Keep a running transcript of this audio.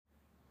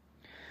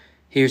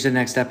Here's the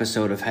next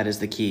episode of Head is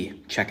the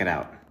Key. Check it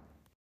out.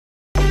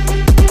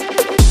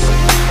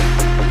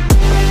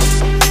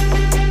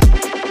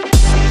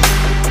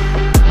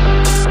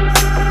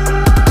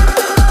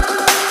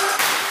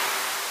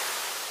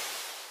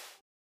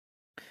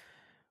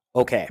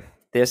 Okay,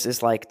 this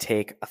is like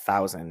take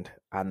 1,000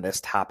 on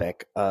this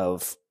topic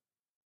of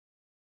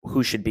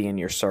who should be in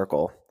your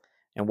circle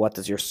and what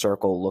does your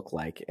circle look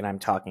like. And I'm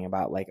talking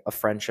about like a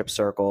friendship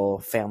circle,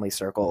 family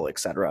circle,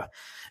 etc.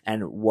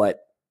 And what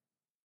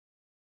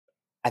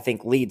I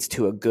think leads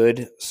to a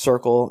good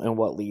circle and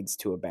what leads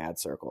to a bad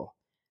circle.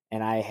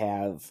 And I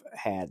have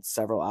had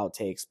several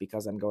outtakes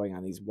because I'm going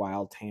on these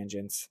wild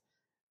tangents,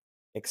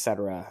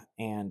 etc.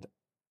 And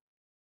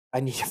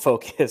I need to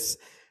focus.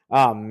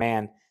 Oh,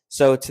 man.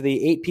 So to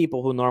the 8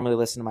 people who normally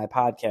listen to my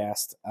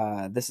podcast,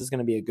 this is going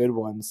to be a good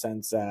one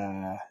since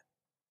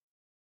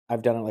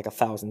I've done it like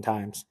 1,000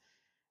 times.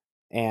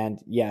 And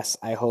yes,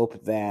 I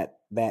hope that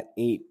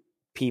 8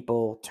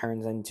 people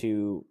turns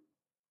into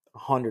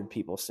 100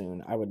 people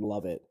soon. I would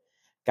love it.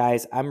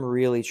 Guys, I'm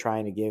really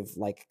trying to give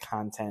like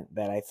content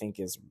that I think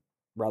is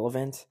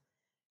relevant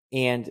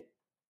and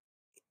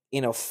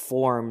in a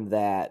form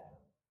that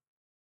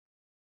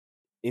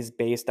is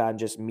based on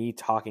just me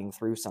talking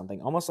through something,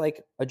 almost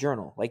like a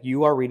journal. Like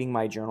you are reading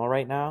my journal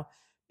right now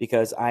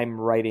because I'm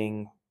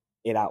writing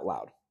it out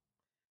loud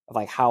of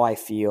like how I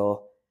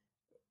feel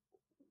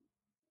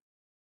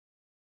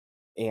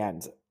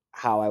and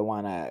how I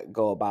want to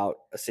go about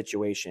a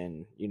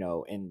situation,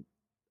 in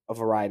a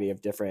variety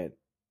of different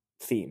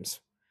themes.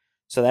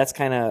 So that's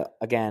kind of,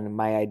 again,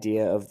 my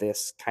idea of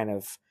this kind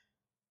of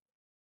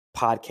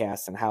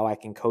podcast and how I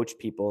can coach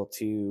people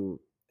to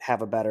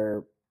have a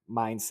better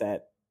mindset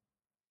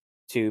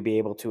to be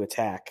able to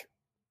attack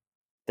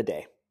the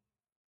day.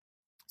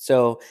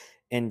 So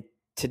in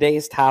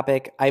today's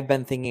topic, I've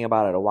been thinking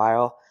about it a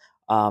while,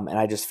 and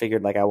I just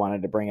figured like I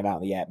wanted to bring it out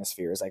in the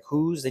atmosphere. Is like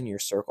who's in your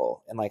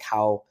circle and like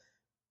how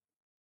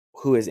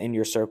who is in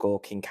your circle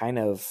can kind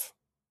of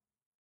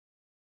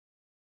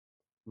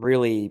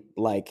really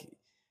like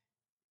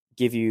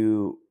give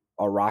you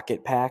a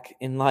rocket pack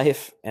in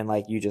life and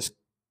like you just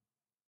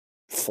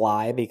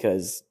fly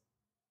because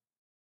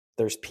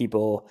there's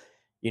people,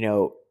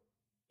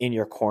 in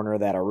your corner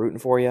that are rooting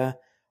for you,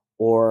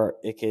 or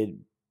it could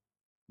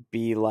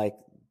be like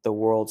the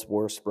world's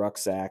worst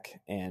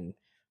rucksack and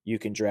you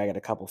can drag it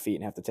a couple feet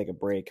and have to take a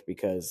break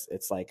because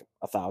it's like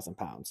 1,000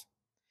 pounds.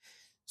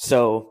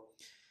 So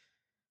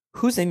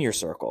who's in your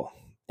circle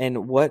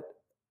and what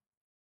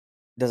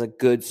does a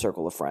good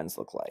circle of friends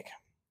look like?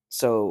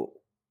 So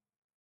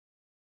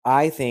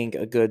I think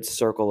a good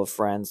circle of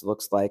friends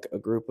looks like a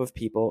group of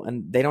people,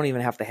 and they don't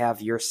even have to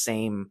have your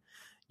same,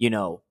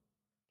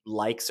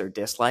 likes or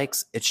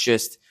dislikes. It's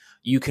just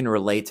you can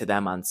relate to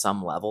them on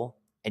some level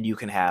and you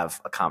can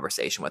have a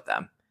conversation with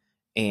them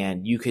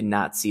and you can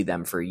not see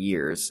them for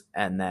years.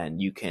 And then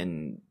you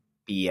can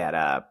be at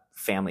a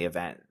family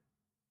event,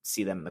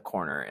 see them in the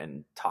corner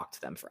and talk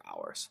to them for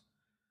hours.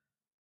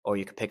 Or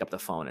you could pick up the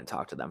phone and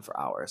talk to them for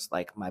hours.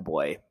 Like my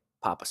boy,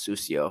 Papa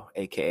Sucio,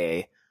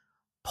 AKA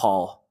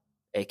Paul,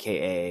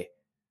 AKA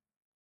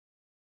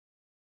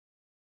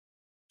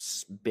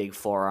Big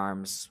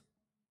Forearms,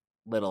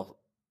 Little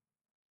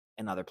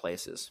in other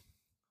places.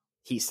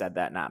 He said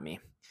that, not me.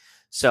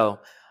 So,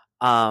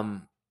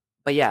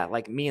 but yeah,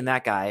 like me and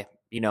that guy,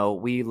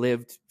 we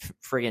lived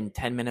friggin'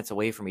 10 minutes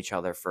away from each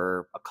other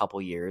for a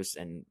couple years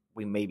and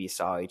we maybe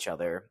saw each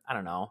other. I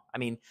don't know. I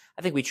mean,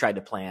 I think we tried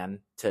to plan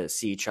to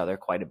see each other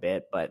quite a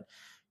bit, but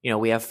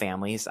we have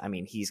families. I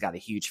mean, he's got a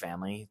huge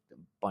family, a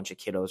bunch of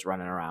kiddos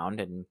running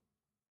around and,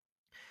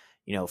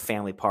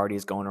 family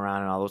parties going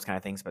around and all those kind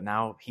of things. But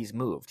now he's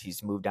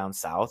moved down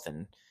south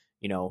and,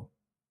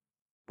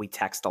 we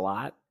text a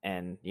lot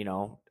and,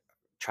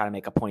 try to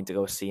make a point to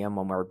go see him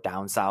when we're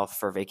down south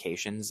for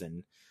vacations.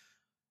 And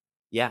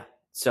yeah,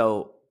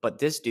 so, but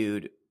this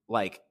dude,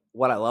 like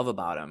what I love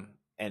about him,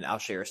 and I'll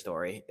share a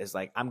story, is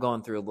like, I'm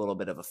going through a little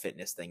bit of a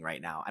fitness thing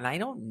right now. And I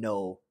don't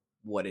know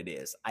what it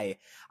is. I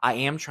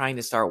am trying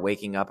to start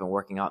waking up and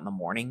working out in the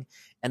morning.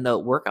 And the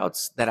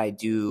workouts that I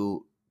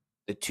do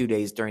the 2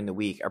 days during the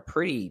week are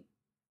pretty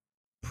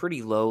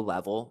low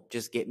level.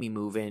 Just get me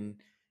moving,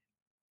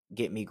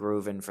 get me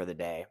grooving for the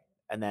day.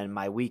 And then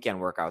my weekend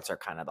workouts are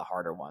kind of the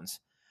harder ones.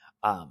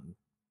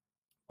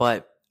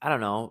 But I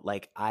don't know,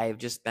 like I've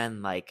just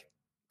been like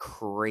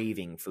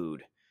craving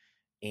food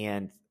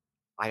and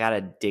I got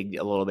to dig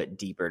a little bit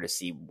deeper to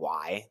see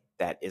why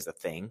that is a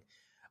thing.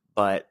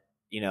 But,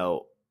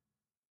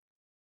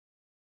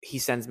 he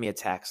sends me a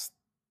text,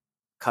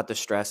 cut the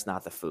stress,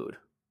 not the food,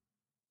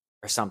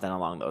 or something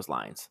along those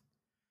lines.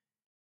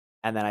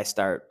 And then I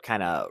start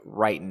kind of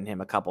writing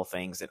him a couple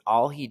things. And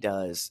all he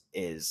does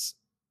is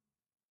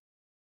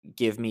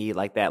give me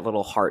like that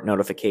little heart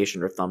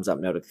notification or thumbs up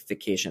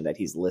notification that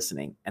he's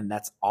listening. And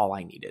that's all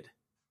I needed.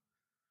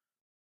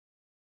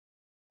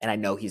 And I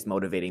know he's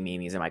motivating me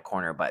and he's in my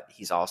corner, but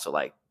he's also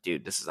like,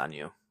 dude, this is on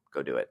you.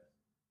 Go do it.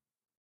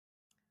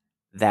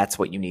 That's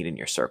what you need in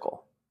your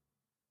circle.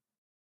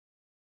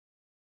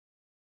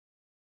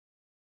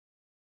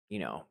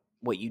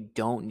 what you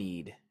don't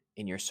need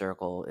in your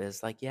circle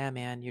is like, yeah,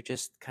 man, you're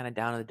just kind of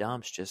down in the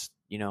dumps. Just,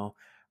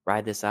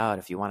 ride this out.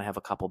 If you want to have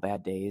a couple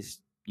bad days,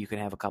 you can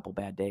have a couple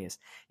bad days.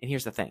 And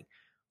here's the thing.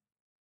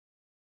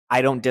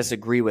 I don't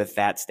disagree with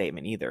that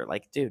statement either.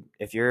 Like, dude,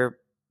 if you're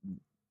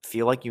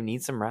feel like you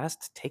need some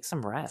rest, take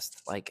some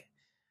rest.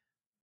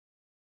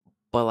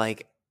 But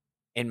like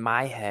in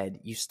my head,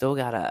 you still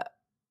gotta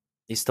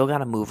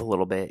move a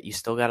little bit. You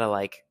still gotta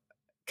like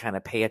kind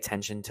of pay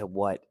attention to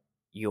what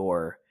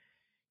you're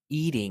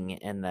eating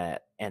in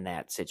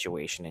that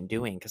situation and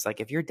doing. Because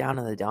like if you're down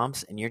in the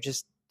dumps and you're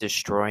just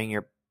destroying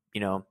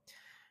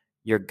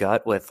your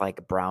gut with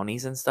like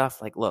brownies and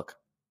stuff, like look,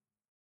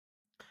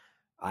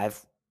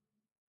 I've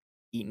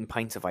eaten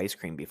pints of ice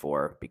cream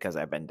before because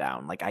I've been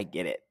down. Like I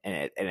get it,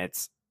 and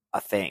it's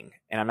a thing.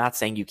 And I'm not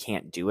saying you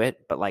can't do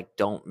it, but like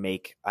don't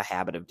make a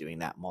habit of doing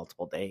that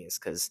multiple days,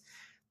 because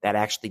that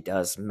actually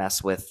does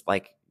mess with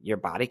like your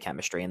body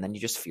chemistry, and then you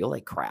just feel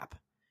like crap.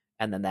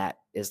 And then that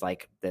is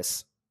like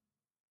this,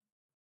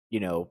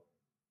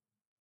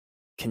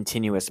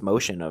 continuous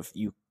motion of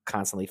you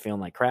constantly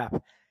feeling like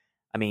crap.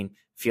 I mean,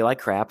 feel like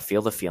crap,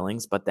 feel the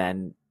feelings, but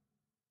then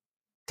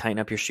tighten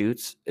up your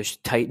shoes,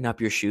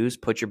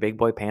 put your big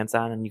boy pants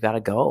on, and you got to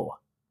go.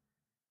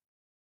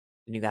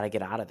 And you got to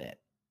get out of it.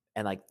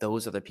 And like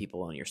those are the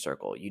people in your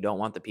circle. You don't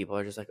want the people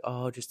who are just like,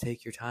 oh, just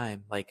take your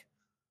time. Like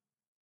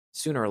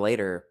sooner or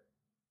later,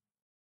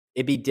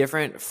 it'd be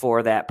different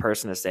for that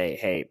person to say,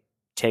 hey,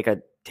 take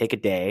a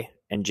day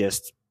and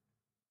just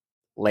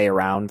lay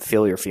around,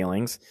 feel your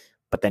feelings,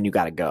 but then you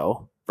got to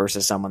go,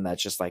 versus someone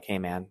that's just like, hey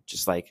man,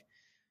 just like,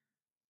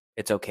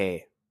 it's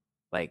okay,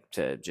 like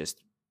to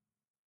just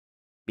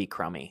be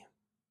crummy.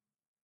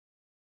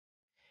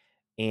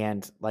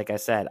 And like I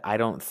said, I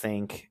don't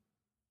think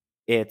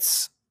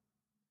it's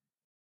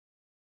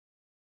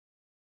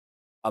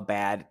a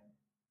bad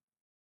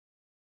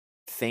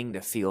thing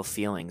to feel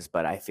feelings,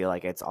 but I feel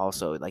like it's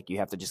also like you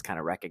have to just kind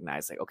of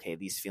recognize like, okay,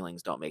 these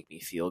feelings don't make me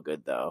feel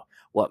good though.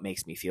 What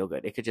makes me feel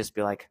good? It could just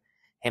be like,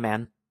 hey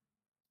man,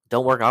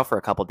 don't work out for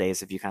a couple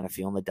days if you kind of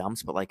feel in the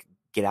dumps, but like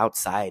get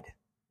outside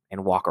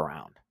and walk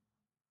around.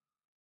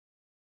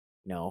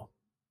 You know,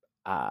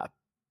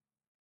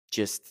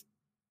 just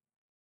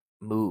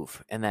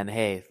move. And then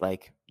hey,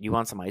 like you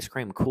want some ice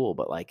cream, cool,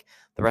 but like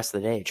the rest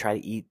of the day try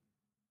to eat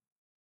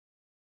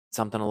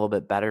something a little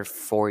bit better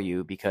for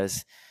you,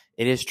 because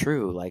it is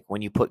true. Like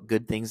when you put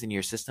good things into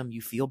your system,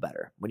 you feel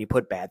better. When you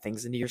put bad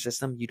things into your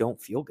system, you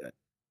don't feel good.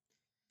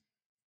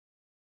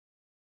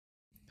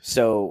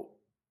 So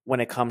when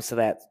it comes to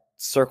that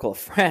circle of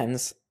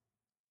friends,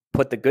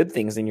 put the good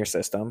things in your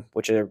system,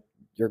 which are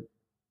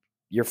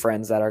your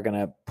friends that are going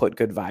to put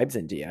good vibes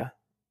into you,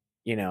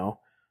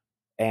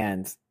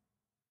 and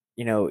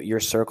your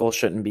circle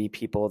shouldn't be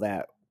people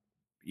that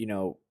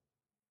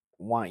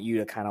want you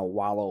to kind of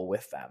wallow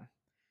with them.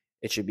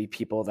 It should be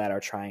people that are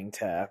trying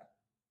to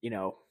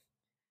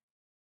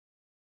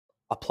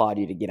applaud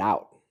you to get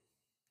out.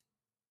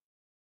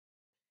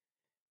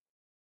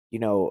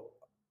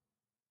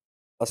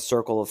 A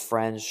circle of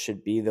friends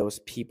should be those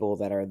people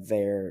that are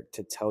there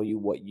to tell you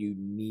what you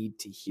need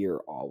to hear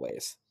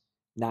always,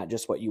 not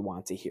just what you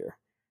want to hear.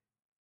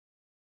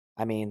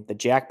 I mean, the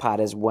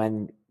jackpot is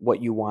when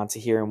what you want to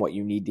hear and what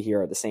you need to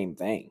hear are the same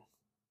thing.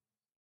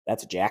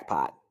 That's a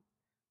jackpot.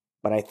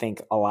 But I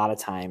think a lot of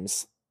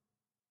times,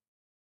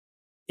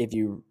 if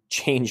you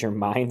change your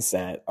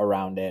mindset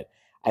around it,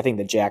 I think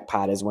the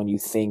jackpot is when you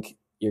think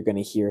you're going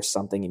to hear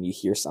something and you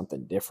hear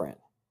something different.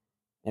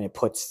 And it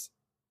puts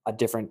a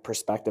different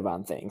perspective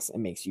on things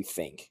and makes you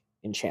think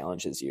and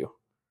challenges you.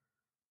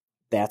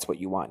 That's what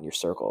you want in your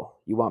circle.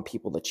 You want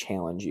people to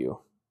challenge you.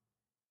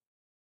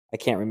 I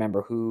can't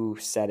remember who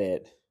said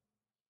it.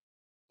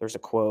 There's a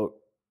quote.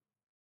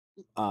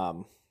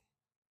 I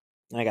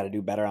got to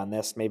do better on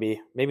this.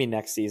 Maybe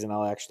next season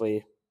I'll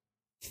actually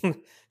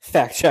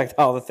fact check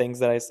all the things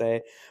that I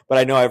say. But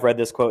I know I've read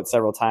this quote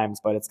several times,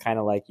 but it's kind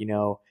of like,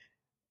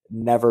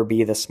 never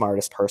be the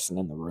smartest person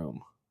in the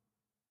room.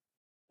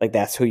 Like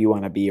that's who you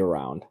want to be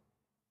around.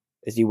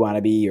 Is you want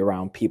to be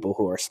around people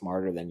who are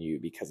smarter than you,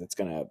 because it's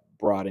going to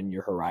broaden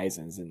your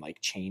horizons and like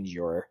change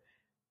your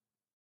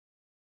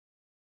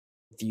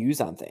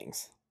views on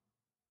things.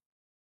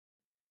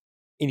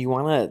 And you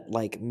want to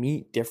like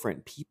meet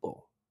different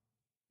people,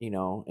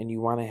 and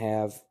you want to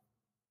have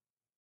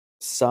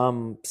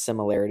some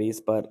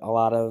similarities, but a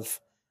lot of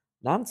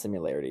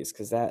non-similarities,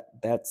 because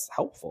that's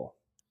helpful.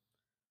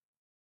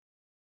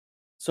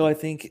 So I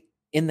think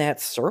in that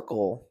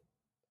circle,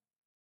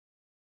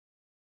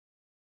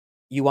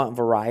 you want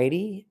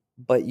variety,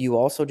 but you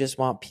also just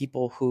want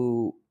people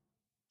who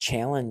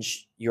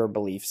challenge your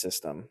belief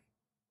system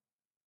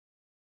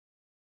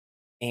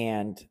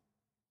and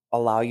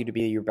allow you to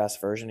be your best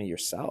version of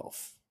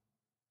yourself.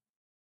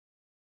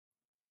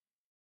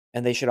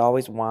 And they should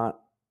always want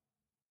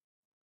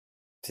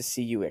to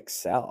see you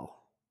excel.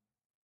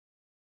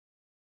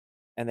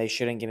 And they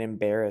shouldn't get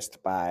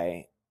embarrassed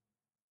by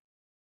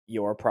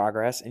your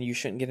progress, and you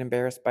shouldn't get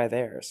embarrassed by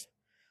theirs.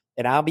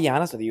 And I'll be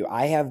honest with you,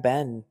 I have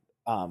been,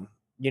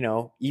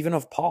 even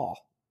of Paul,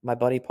 my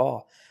buddy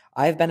Paul,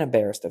 I've been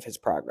embarrassed of his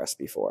progress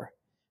before,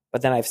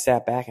 but then I've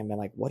sat back and been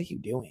like, what are you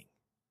doing?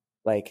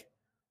 Like,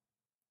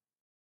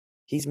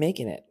 he's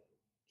making it.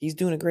 He's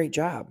doing a great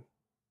job.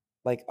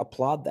 Like,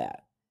 applaud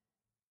that.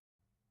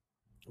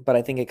 But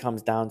I think it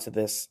comes down to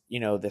this,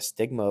 this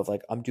stigma of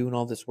like, I'm doing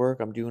all this work,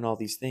 I'm doing all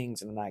these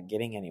things, and I'm not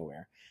getting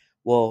anywhere.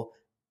 Well,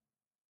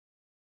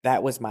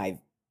 that was my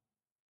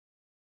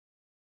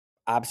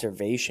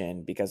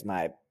observation because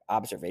my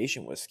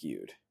observation was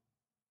skewed.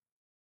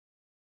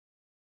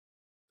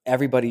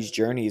 Everybody's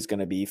journey is going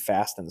to be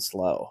fast and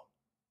slow.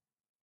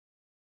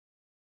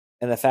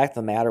 And the fact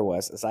of the matter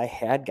is I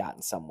had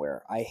gotten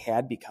somewhere. I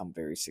had become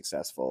very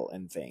successful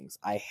in things.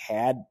 I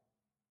had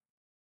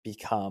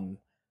become,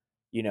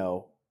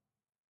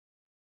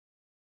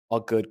 a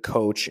good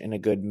coach and a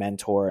good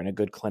mentor and a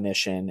good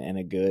clinician and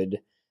a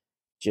good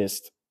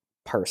just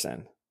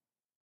person.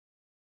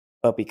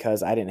 But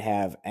because I didn't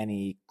have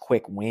any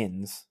quick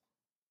wins,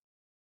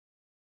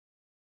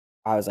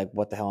 I was like,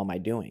 what the hell am I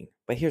doing?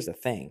 But here's the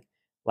thing,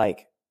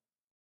 like,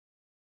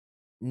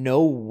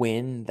 no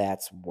win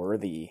that's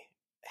worthy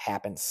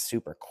happens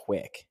super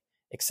quick,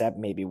 except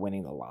maybe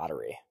winning the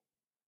lottery,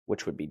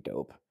 which would be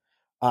dope.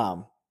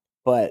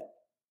 But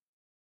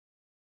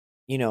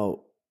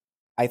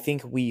I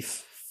think we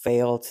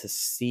fail to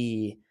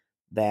see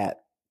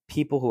that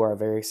people who are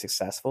very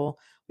successful,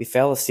 we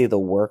fail to see the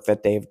work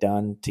that they've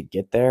done to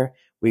get there.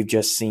 We've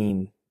just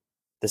seen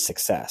the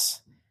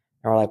success.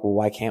 And we're like, well,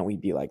 why can't we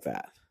be like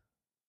that?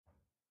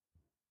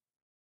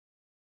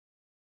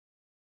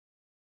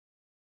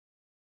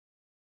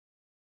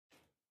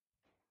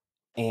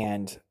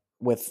 And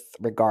with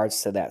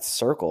regards to that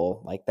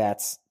circle, like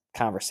that's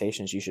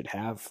conversations you should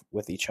have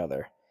with each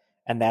other.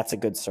 And that's a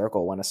good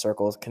circle when a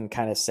circle can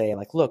kind of say,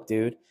 like, look,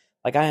 dude,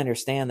 like I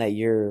understand that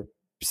you're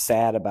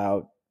sad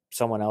about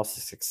someone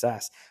else's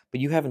success,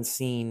 but you haven't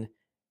seen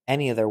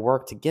any of their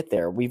work to get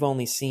there. We've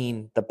only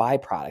seen the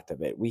byproduct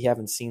of it. We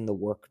haven't seen the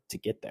work to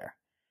get there.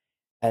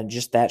 And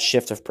just that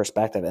shift of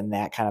perspective and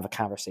that kind of a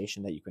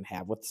conversation that you can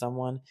have with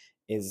someone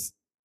is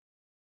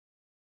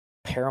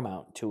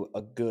paramount to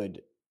a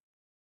good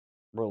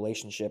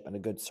relationship and a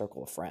good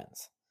circle of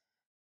friends.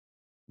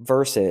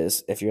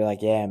 Versus if you're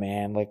like, yeah,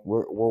 man, like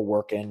we're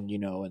working,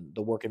 and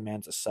the working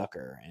man's a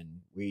sucker, and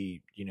we're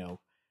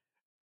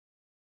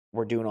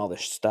doing all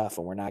this stuff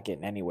and we're not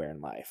getting anywhere in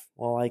life.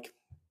 Well, like,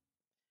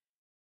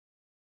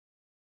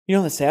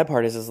 the sad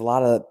part is a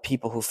lot of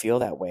people who feel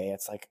that way.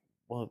 It's like,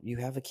 well, you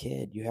have a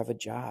kid, you have a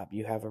job,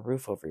 you have a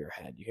roof over your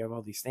head, you have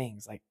all these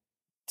things. Like,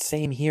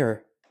 same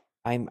here.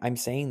 I'm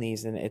saying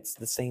these, and it's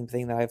the same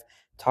thing that I've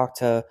talked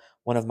to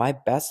one of my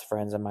best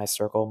friends in my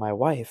circle, my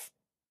wife.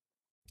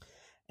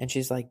 And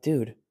she's like,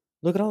 dude,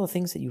 look at all the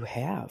things that you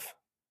have.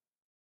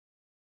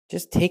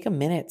 Just take a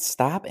minute,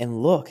 stop,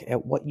 and look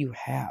at what you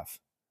have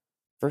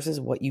versus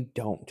what you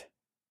don't.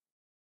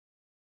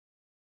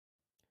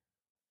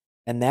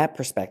 And that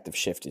perspective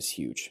shift is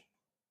huge.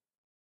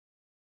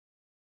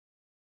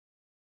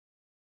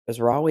 Because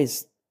we're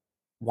always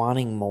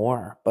wanting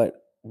more, but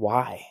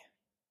why?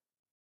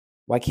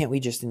 Why can't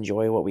we just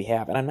enjoy what we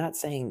have? And I'm not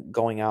saying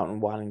going out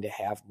and wanting to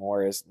have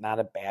more is not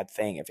a bad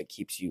thing if it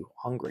keeps you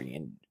hungry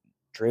and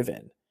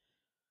driven.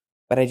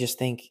 But I just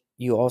think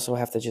you also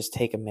have to just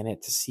take a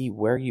minute to see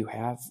where you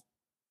have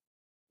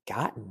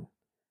gotten.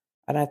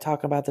 And I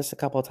talk about this a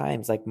couple of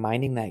times, like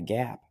minding that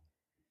gap,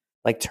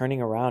 like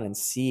turning around and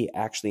see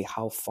actually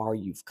how far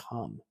you've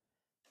come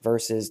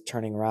versus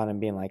turning around and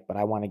being like, but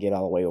I want to get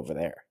all the way over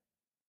there.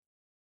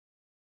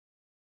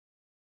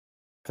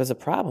 Because the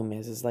problem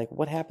is like,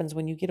 what happens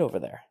when you get over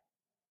there?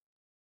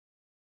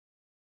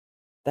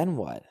 Then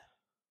what?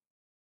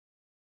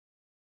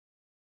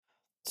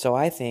 So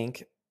I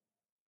think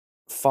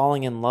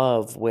falling in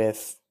love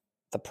with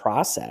the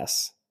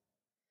process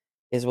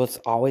is what's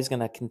always going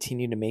to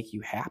continue to make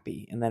you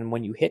happy. And then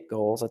when you hit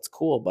goals, that's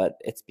cool, but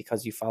it's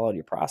because you followed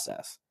your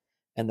process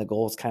and the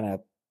goals kind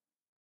of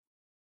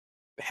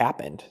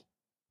happened.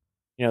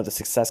 The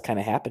success kind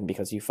of happened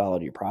because you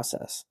followed your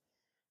process.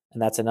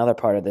 And that's another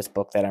part of this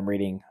book that I'm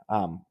reading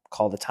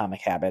called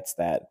Atomic Habits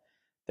that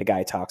the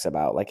guy talks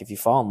about. Like, if you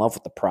fall in love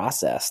with the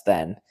process,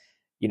 then,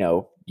 you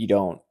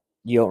don't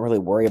really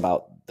worry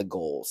about the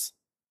goals.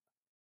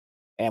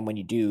 And when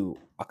you do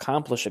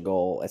accomplish a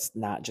goal, it's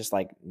not just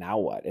like, now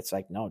what? It's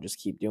like, no, just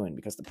keep doing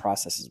because the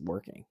process is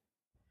working.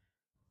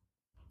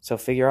 So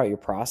figure out your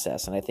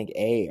process. And I think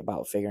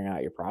about figuring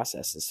out your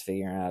process is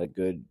figuring out a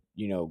good,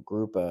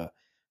 group of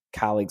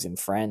colleagues and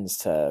friends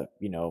to,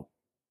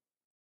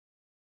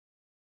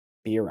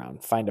 be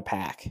around, find a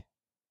pack.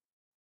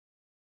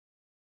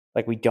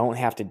 Like, we don't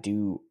have to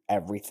do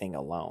everything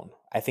alone.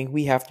 I think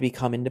we have to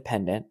become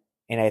independent.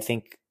 And I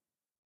think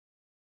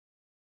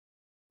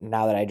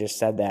now that I just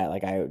said that,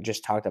 like I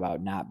just talked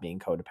about not being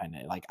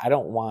codependent, like I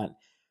don't want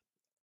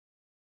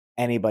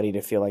anybody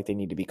to feel like they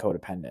need to be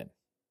codependent.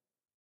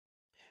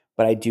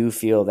 But I do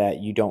feel that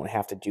you don't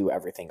have to do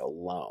everything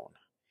alone.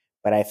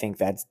 But I think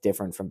that's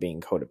different from being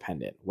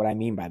codependent. What I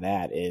mean by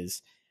that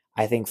is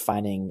I think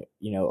finding,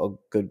 a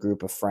good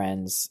group of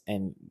friends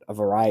in a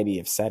variety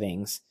of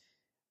settings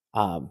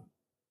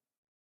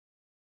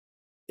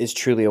is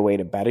truly a way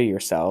to better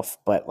yourself,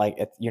 but like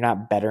you're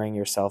not bettering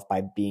yourself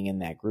by being in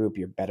that group.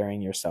 You're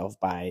bettering yourself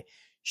by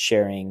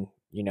sharing,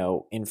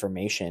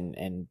 information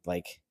and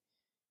like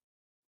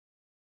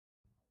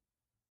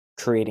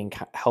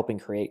helping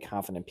create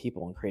confident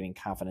people and creating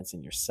confidence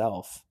in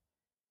yourself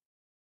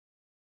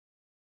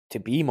to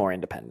be more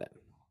independent.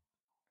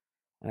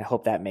 And I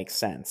hope that makes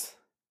sense.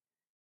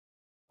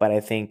 But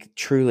I think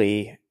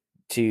truly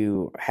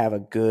to have a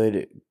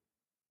good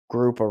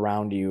group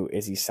around you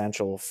is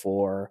essential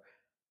for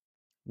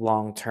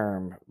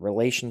long-term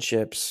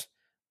relationships,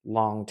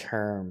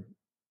 long-term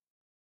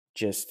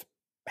just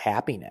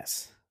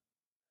happiness.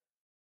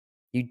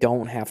 You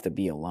don't have to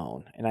be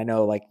alone. And I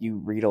know like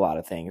you read a lot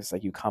of things,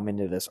 like you come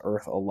into this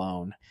earth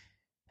alone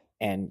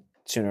and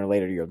sooner or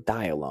later you'll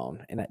die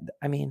alone. And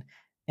I mean,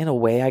 in a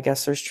way, I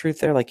guess there's truth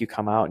there. Like you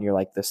come out and you're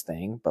like this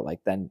thing, but like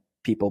then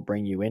people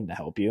bring you in to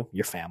help you,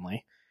 your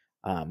family.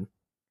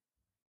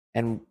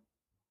 And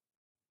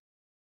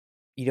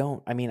you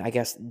don't, I mean, I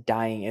guess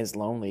dying is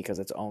lonely because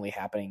it's only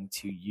happening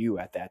to you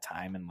at that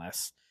time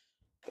unless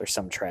there's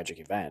some tragic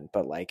event.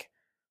 But like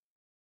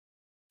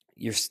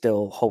you're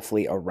still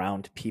hopefully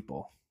around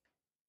people,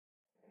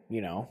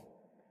 And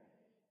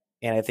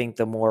I think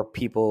the more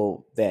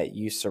people that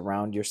you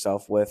surround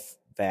yourself with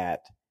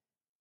that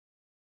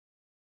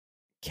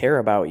care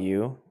about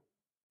you,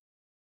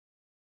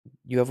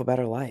 you have a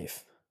better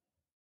life.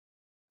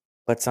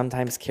 But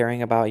sometimes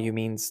caring about you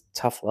means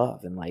tough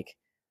love and like,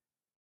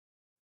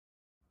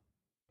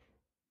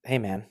 hey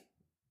man,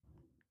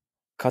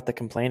 cut the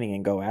complaining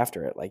and go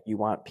after it. Like you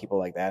want people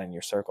like that in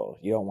your circle.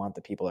 You don't want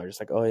the people that are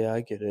just like, oh yeah,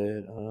 I get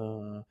it.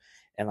 And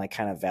like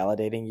kind of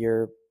validating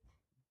your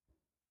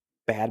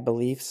bad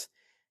beliefs.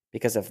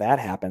 Because if that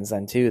happens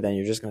then too, then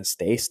you're just going to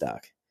stay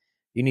stuck.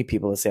 You need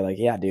people to say like,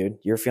 yeah, dude,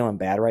 you're feeling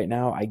bad right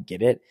now. I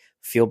get it.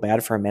 Feel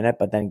bad for a minute,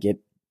 but then get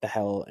the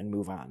hell and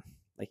move on.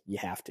 Like you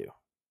have to.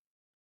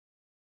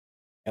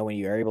 And when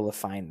you're able to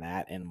find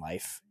that in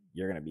life,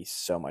 you're going to be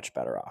so much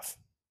better off.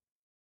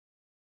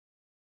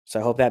 So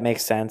I hope that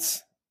makes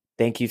sense.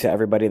 Thank you to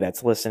everybody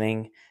that's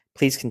listening.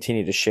 Please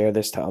continue to share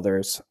this to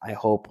others. I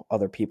hope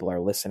other people are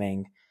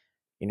listening.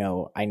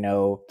 I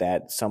know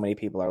that so many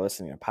people are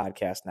listening to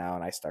podcasts now,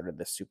 and I started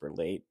this super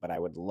late, but I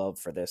would love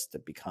for this to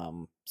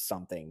become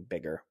something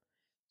bigger.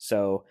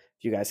 So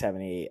if you guys have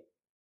any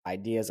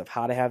ideas of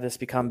how to have this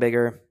become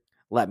bigger,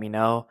 let me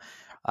know.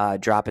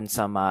 Drop in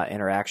some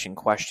interaction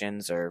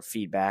questions or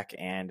feedback,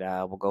 and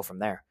we'll go from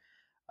there.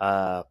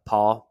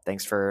 Paul,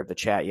 thanks for the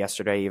chat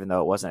yesterday. Even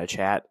though it wasn't a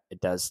chat,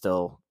 it does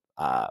still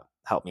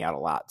help me out a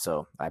lot.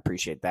 So I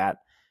appreciate that.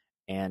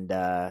 And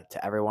to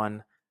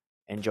everyone,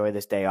 enjoy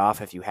this day off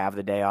if you have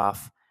the day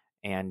off,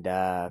 and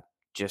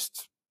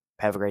just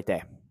have a great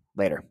day.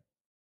 Later.